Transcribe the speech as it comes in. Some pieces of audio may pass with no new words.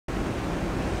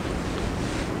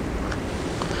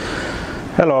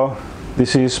Hello,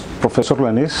 this is Professor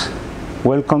Lenis.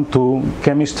 Welcome to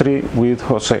Chemistry with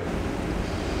Jose.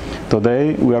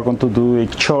 Today we are going to do a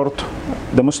short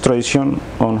demonstration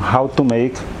on how to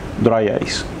make dry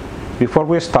ice. Before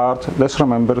we start, let's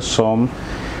remember some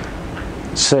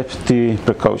safety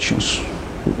precautions.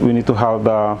 We need to have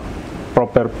the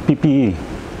proper PPE,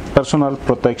 personal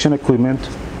protection equipment,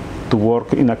 to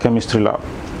work in a chemistry lab.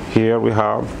 Here we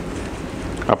have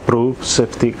approved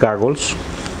safety goggles,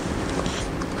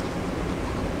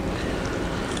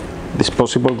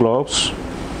 disposable gloves,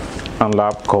 and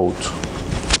lab coat.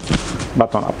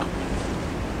 Button up.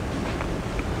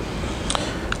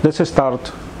 Let's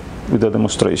start with the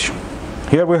demonstration.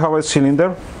 Here we have a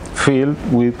cylinder filled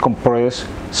with compressed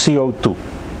CO2.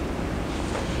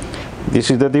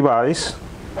 This is the device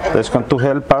that's going to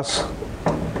help us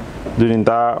during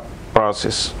the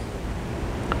process.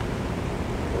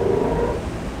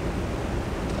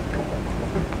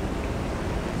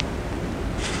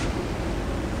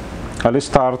 I'll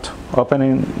start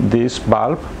opening this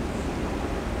valve.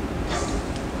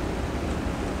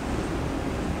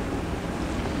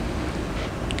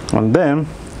 And then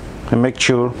I make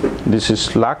sure this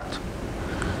is locked,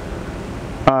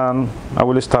 and I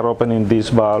will start opening this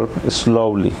valve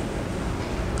slowly,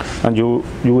 and you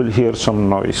will hear some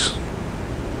noise.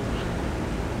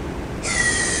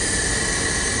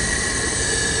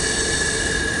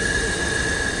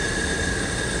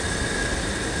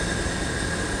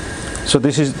 So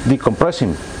this is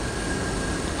decompressing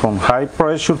from high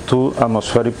pressure to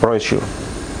atmospheric pressure.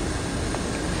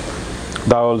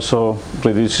 That also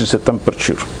reduces the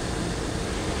temperature.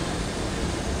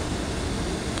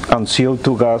 And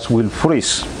CO2 gas will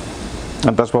freeze.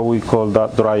 And that's what we call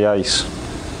that dry ice.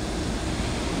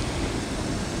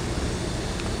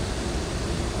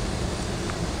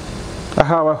 I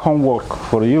have a homework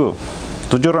for you.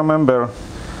 Do you remember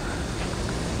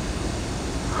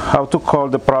how to call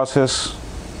the process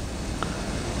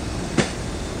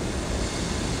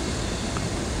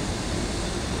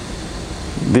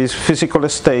this physical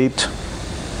state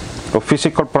or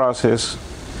physical process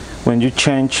when you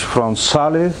change from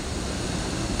solid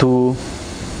to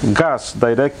gas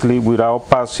directly without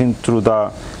passing through the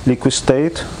liquid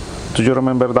state? Do you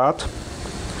remember that?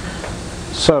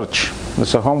 Search.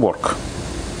 It's a homework.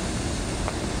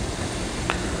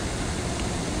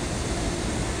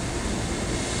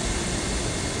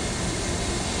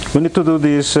 We need to do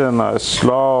this in a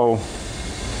slow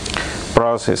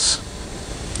process.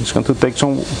 It's going to take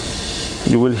some,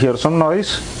 you will hear some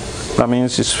noise. That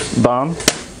means it's done.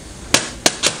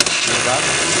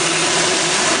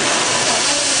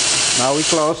 Now we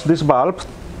close this valve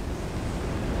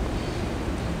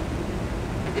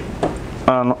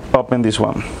and open this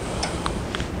one.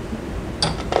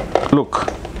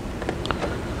 Look,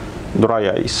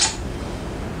 dry ice.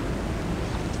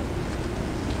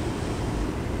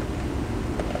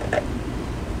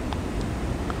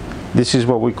 This is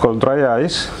what we call dry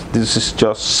ice. This is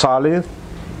just solid,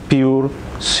 pure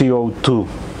CO2.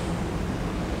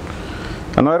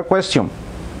 Another question: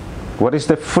 what is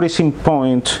the freezing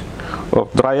point of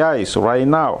dry ice right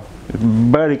now? It's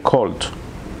very cold.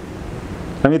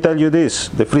 Let me tell you this: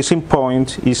 the freezing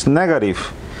point is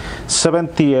negative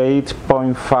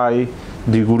 78.5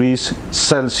 degrees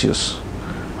Celsius.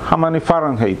 How many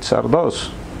Fahrenheit are those?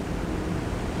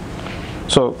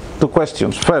 So, two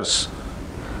questions. First,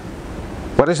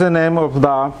 what is the name of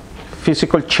the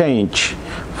physical change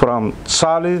from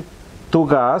solid to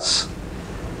gas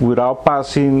without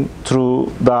passing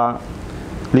through the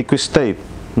liquid state?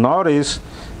 Notice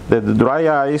that the dry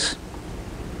ice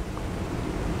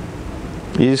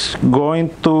is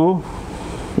going to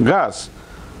gas.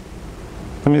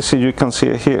 Let me see, you can see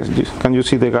it here. Can you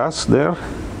see the gas there?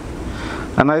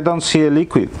 And I don't see a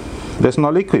liquid. There's no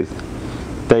liquid.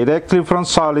 Directly from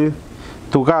solid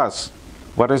to gas.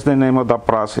 What is the name of that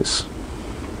process?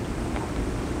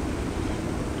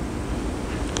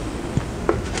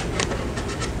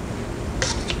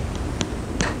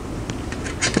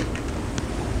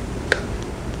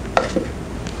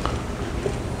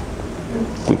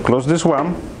 We close this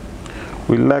one,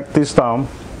 we lock this down,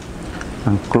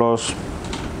 and close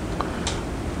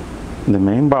the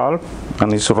main valve,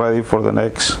 and it's ready for the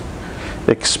next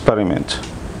experiment.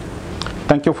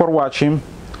 Thank you for watching.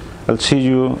 I'll see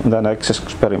you in the next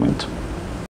experiment.